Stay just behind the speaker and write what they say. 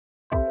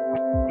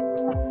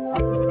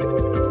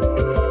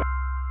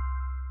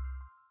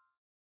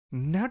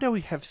that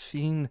we have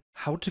seen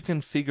how to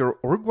configure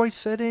org-wide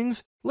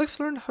settings, let's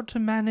learn how to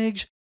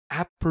manage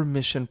app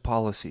permission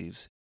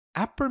policies.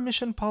 App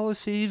permission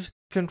policies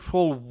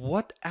control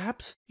what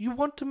apps you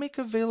want to make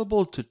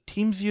available to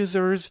Teams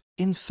users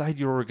inside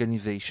your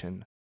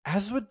organization.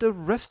 As with the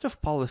rest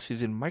of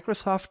policies in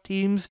Microsoft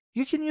Teams,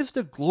 you can use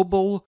the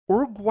global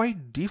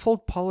org-wide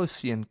default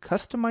policy and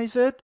customize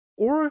it,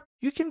 or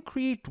you can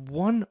create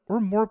one or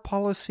more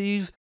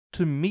policies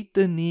to meet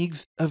the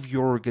needs of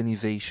your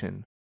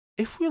organization.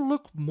 If we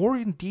look more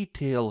in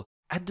detail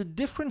at the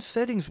different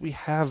settings we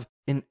have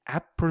in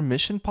app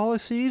permission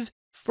policies,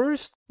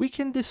 first we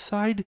can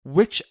decide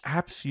which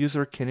apps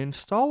user can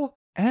install,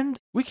 and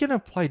we can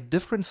apply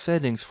different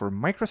settings for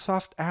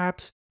Microsoft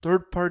apps,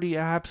 third-party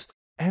apps,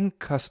 and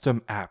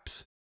custom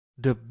apps.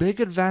 The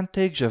big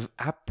advantage of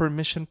app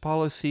permission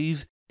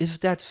policies is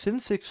that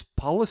since it's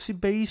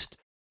policy-based,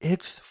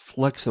 it's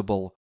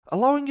flexible,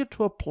 allowing you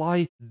to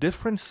apply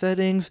different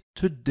settings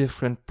to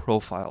different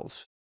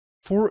profiles.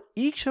 For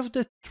each of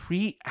the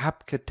 3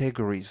 app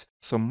categories,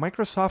 so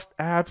Microsoft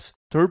apps,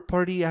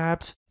 third-party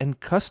apps, and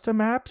custom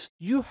apps,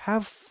 you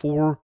have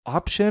 4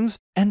 options,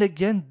 and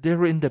again,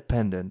 they're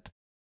independent.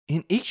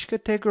 In each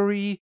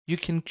category, you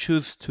can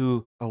choose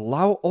to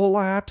allow all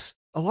apps,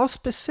 allow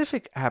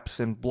specific apps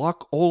and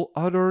block all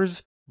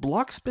others,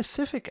 block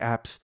specific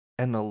apps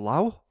and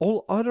allow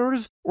all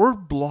others, or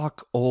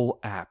block all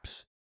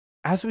apps.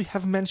 As we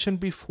have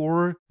mentioned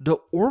before, the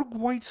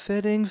org-wide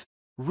settings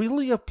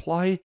really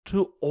apply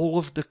to all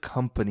of the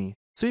company.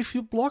 So if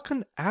you block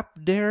an app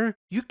there,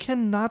 you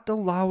cannot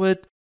allow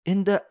it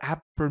in the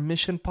app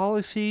permission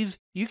policies.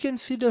 You can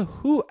see the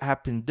Who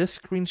app in this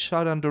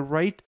screenshot on the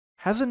right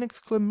has an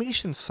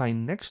exclamation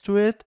sign next to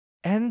it,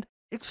 and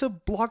it's a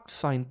blocked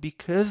sign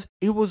because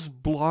it was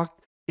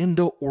blocked in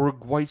the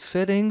org-wide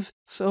settings.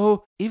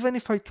 So even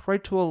if I try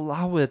to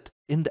allow it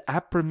in the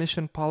app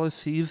permission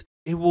policies,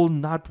 it will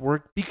not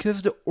work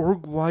because the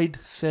org-wide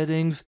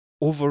settings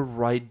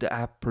override the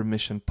app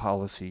permission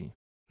policy.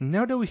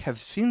 Now that we have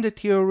seen the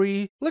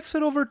theory, let's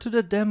head over to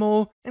the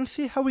demo and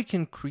see how we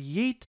can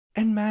create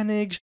and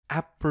manage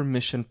app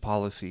permission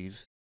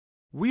policies.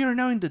 We are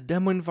now in the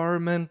demo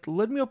environment.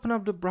 Let me open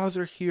up the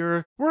browser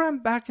here, where I'm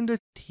back in the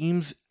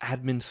Teams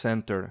Admin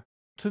Center.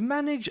 To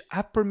manage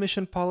app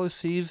permission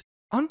policies,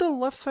 on the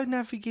left side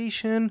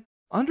navigation,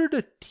 under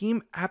the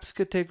Team Apps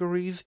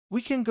categories,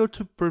 we can go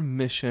to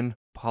Permission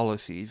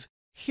Policies.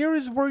 Here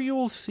is where you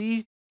will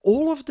see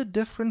all of the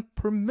different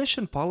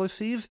permission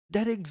policies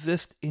that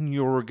exist in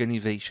your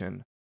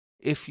organization.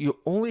 If you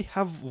only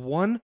have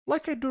one,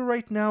 like I do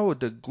right now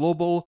with the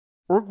global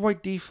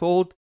org-wide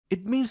default,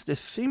 it means the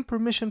same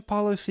permission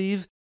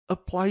policies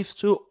applies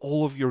to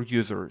all of your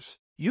users.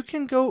 You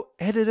can go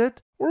edit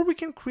it, or we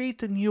can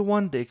create a new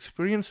one. The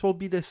experience will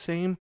be the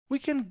same. We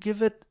can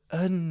give it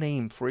a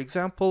name, for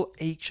example,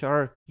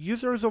 HR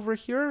users over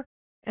here.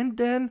 And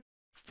then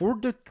for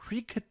the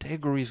 3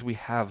 categories we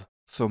have,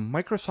 so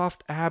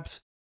Microsoft apps,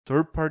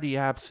 third-party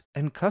apps,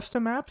 and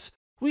custom apps,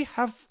 we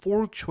have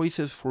 4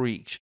 choices for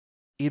each.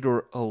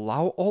 Either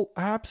allow all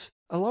apps,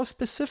 allow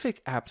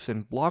specific apps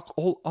and block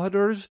all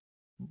others,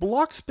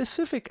 block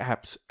specific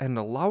apps and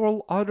allow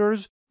all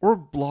others, or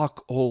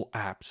block all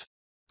apps.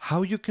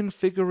 How you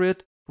configure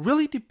it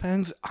really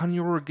depends on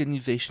your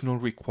organizational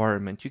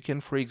requirement. You can,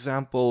 for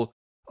example,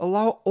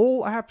 allow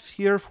all apps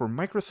here for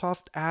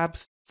Microsoft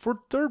apps. For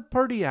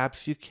third-party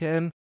apps, you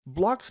can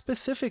block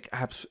specific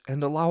apps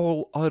and allow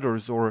all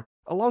others, or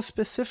allow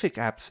specific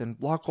apps and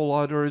block all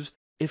others.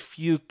 If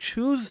you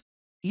choose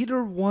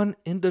either one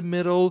in the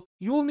middle,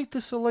 you will need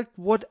to select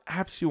what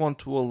apps you want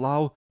to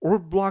allow or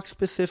block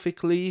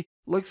specifically.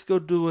 Let's go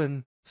do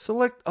and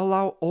select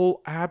allow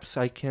all apps.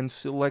 I can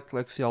select,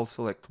 let's say I'll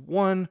select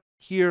one.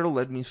 Here,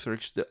 let me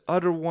search the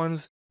other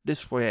ones.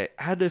 This way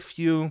I add a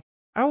few.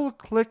 I will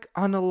click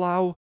on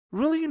allow.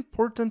 Really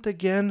important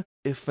again,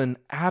 if an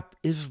app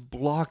is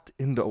blocked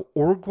in the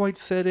org-wide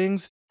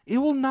settings, it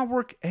will not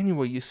work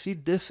anyway. You see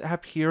this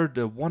app here,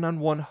 the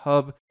one-on-one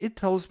hub, it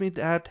tells me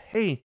that,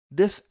 hey,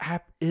 this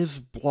app is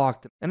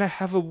blocked. And I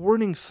have a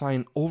warning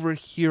sign over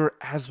here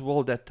as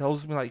well that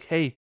tells me like,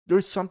 hey,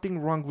 there's something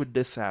wrong with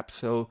this app.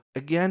 So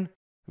again,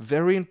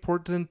 very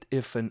important,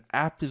 if an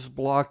app is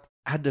blocked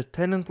at the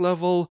tenant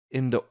level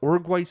in the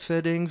org-wide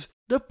settings,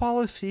 the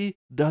policy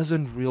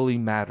doesn't really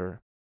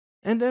matter.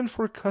 And then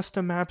for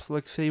custom apps,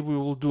 let's say we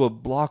will do a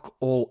block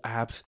all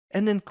apps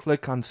and then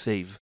click on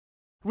save.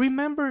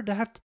 Remember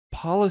that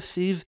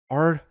policies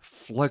are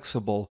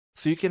flexible,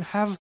 so you can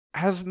have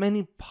as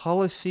many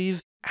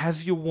policies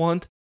as you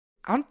want.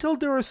 Until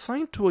they're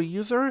assigned to a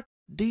user,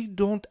 they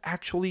don't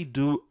actually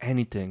do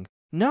anything.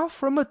 Now,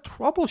 from a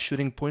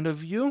troubleshooting point of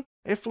view,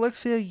 if let's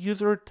say a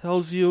user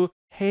tells you,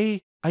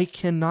 hey, I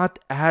cannot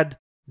add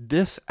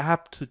this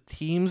app to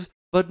Teams,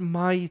 but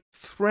my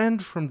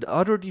friend from the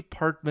other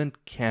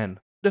department can.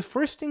 The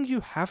first thing you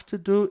have to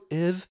do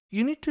is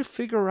you need to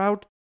figure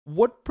out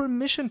what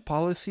permission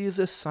policy is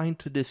assigned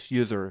to this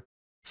user.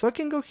 So I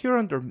can go here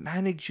under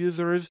Manage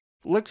Users.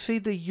 Let's say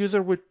the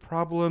user with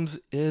problems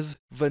is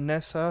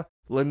Vanessa.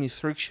 Let me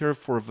search here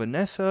for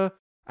Vanessa.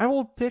 I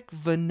will pick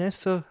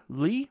Vanessa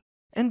Lee,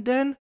 and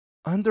then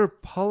under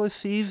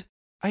policies,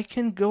 I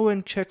can go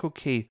and check,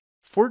 okay,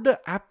 for the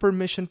app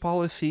permission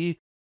policy,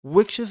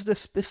 which is the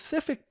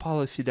specific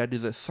policy that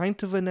is assigned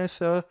to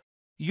Vanessa.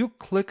 You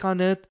click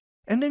on it,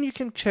 and then you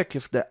can check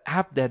if the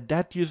app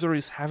that user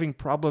is having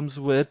problems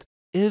with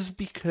is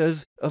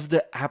because of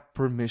the app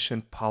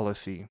permission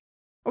policy.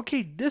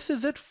 Okay, this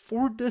is it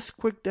for this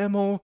quick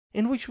demo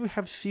in which we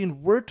have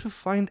seen where to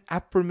find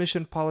app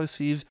permission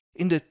policies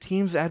in the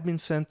Teams Admin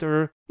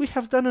Center. We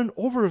have done an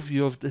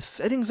overview of the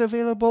settings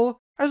available,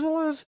 as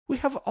well as we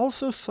have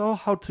also saw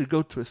how to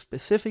go to a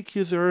specific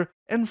user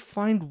and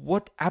find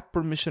what app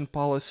permission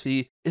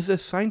policy is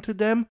assigned to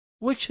them,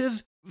 which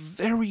is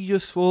very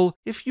useful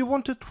if you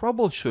want to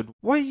troubleshoot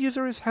why a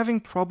user is having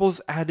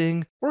troubles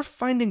adding or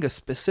finding a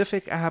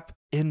specific app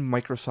in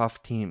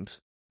Microsoft Teams.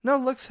 Now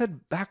let's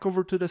head back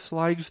over to the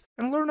slides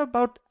and learn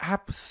about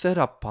app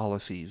setup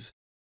policies.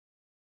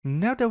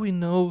 Now that we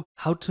know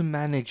how to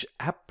manage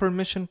app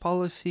permission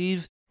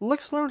policies,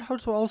 let's learn how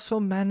to also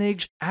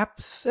manage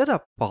app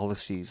setup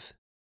policies.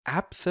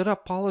 App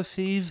setup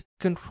policies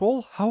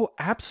control how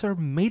apps are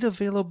made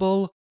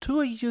available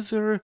to a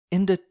user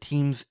in the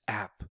Teams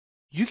app.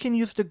 You can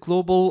use the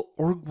global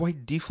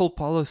org-wide default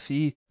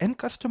policy and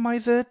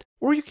customize it,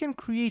 or you can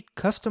create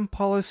custom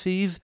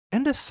policies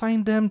and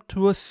assign them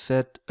to a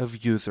set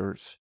of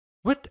users.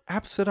 With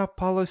app setup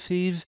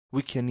policies,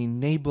 we can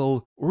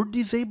enable or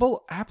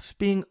disable apps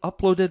being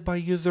uploaded by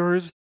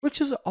users,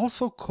 which is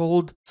also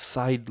called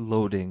side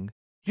loading.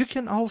 You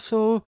can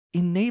also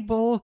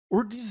enable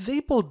or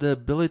disable the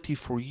ability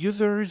for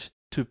users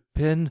to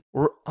pin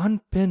or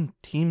unpin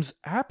Teams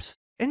apps,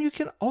 and you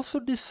can also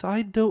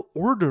decide the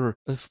order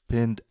of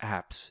pinned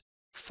apps.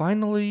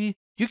 Finally,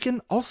 you can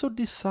also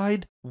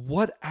decide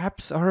what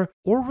apps are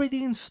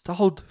already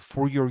installed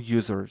for your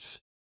users.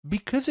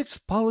 Because it's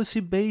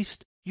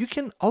policy-based, you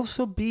can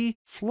also be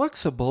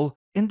flexible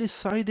in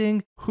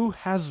deciding who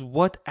has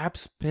what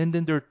apps pinned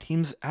in their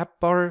Teams app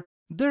bar,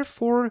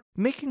 therefore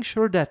making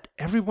sure that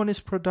everyone is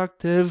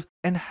productive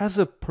and has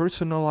a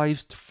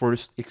personalized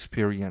first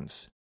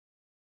experience.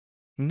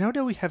 Now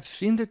that we have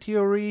seen the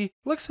theory,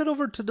 let's head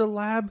over to the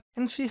lab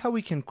and see how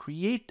we can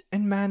create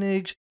and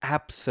manage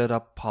app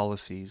setup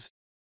policies.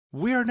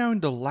 We are now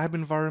in the lab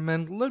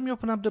environment. Let me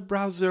open up the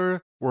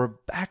browser. We're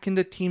back in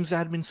the Teams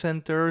Admin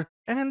Center,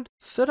 and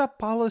setup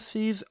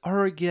policies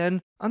are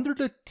again under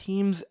the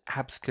Teams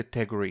Apps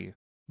category.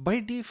 By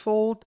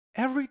default,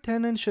 every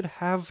tenant should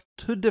have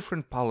two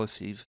different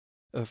policies,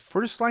 a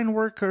first-line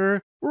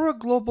worker or a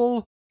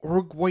global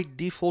org-wide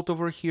default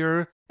over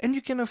here, and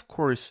you can of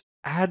course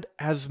add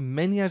as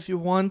many as you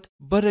want,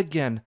 but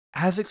again,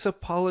 as it's a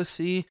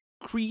policy,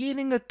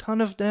 creating a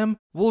ton of them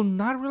will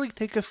not really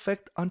take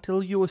effect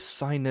until you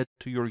assign it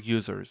to your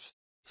users.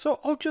 So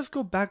I'll just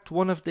go back to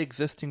one of the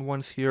existing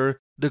ones here,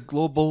 the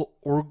global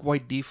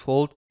org-wide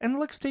default, and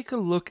let's take a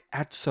look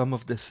at some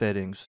of the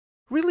settings.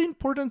 Really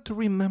important to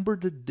remember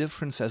the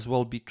difference as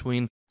well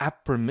between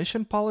app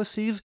permission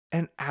policies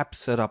and app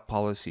setup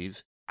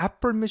policies. App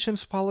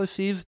permissions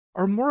policies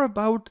are more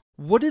about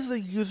what is a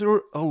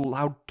user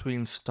allowed to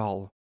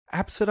install.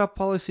 App setup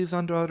policies,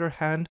 on the other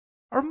hand,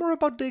 are more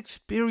about the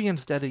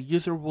experience that a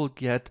user will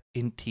get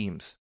in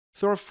Teams.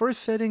 So our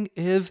first setting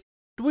is,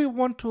 do we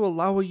want to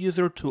allow a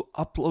user to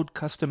upload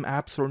custom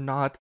apps or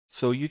not?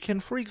 So you can,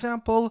 for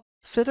example,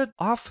 set it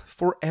off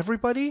for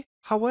everybody,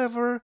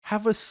 however,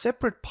 have a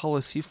separate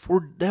policy for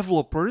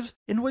developers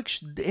in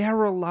which they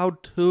are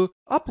allowed to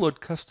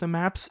upload custom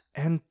apps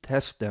and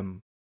test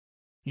them.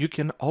 You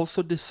can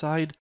also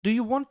decide, do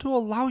you want to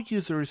allow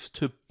users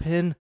to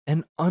pin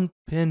and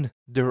unpin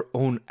their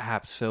own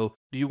apps? So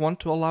do you want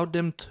to allow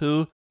them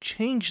to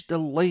change the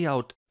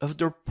layout of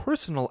their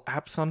personal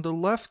apps on the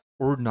left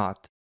or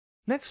not?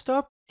 Next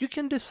up, you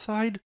can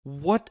decide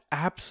what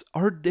apps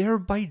are there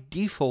by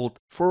default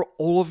for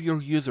all of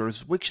your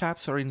users, which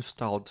apps are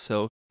installed.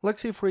 So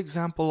let's say, for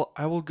example,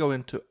 I will go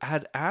into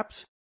add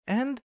apps,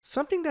 and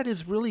something that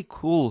is really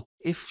cool,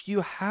 if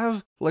you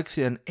have, let's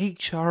say, an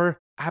HR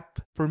app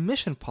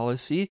permission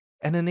policy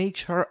and an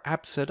HR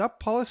app setup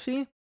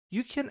policy,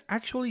 you can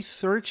actually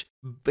search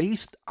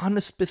based on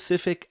a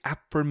specific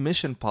app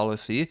permission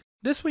policy.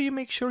 This way you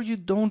make sure you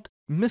don't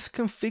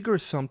misconfigure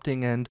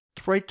something and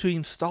try to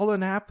install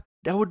an app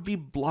that would be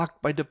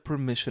blocked by the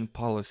permission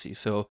policy.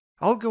 So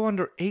I'll go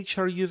under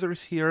HR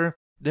users here,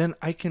 then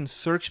I can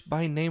search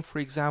by name, for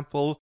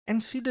example,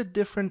 and see the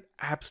different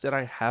apps that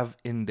I have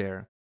in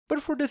there.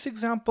 But for this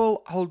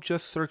example, I'll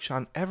just search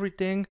on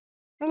everything.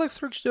 And let's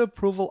search the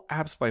approval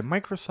apps by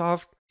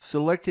Microsoft,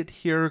 select it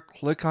here,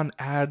 click on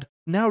add.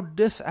 Now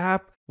this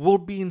app will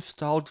be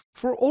installed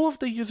for all of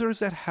the users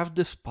that have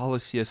this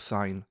policy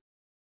assigned.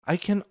 I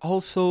can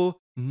also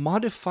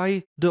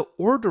modify the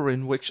order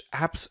in which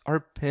apps are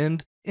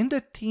pinned in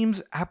the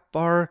Teams app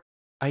bar.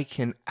 I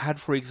can add,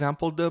 for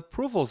example, the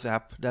approvals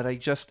app that I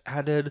just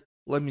added.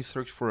 Let me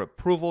search for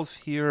approvals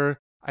here.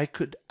 I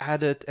could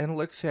add it, and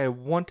let's say I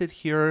want it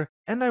here,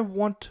 and I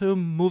want to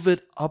move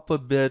it up a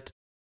bit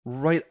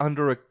right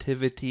under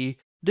activity.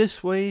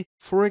 This way,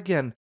 for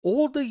again,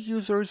 all the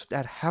users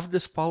that have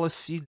this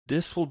policy,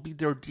 this will be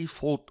their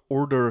default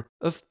order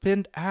of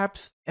pinned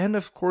apps. And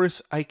of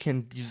course, I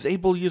can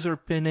disable user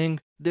pinning.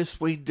 This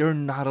way, they're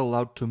not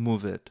allowed to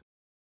move it.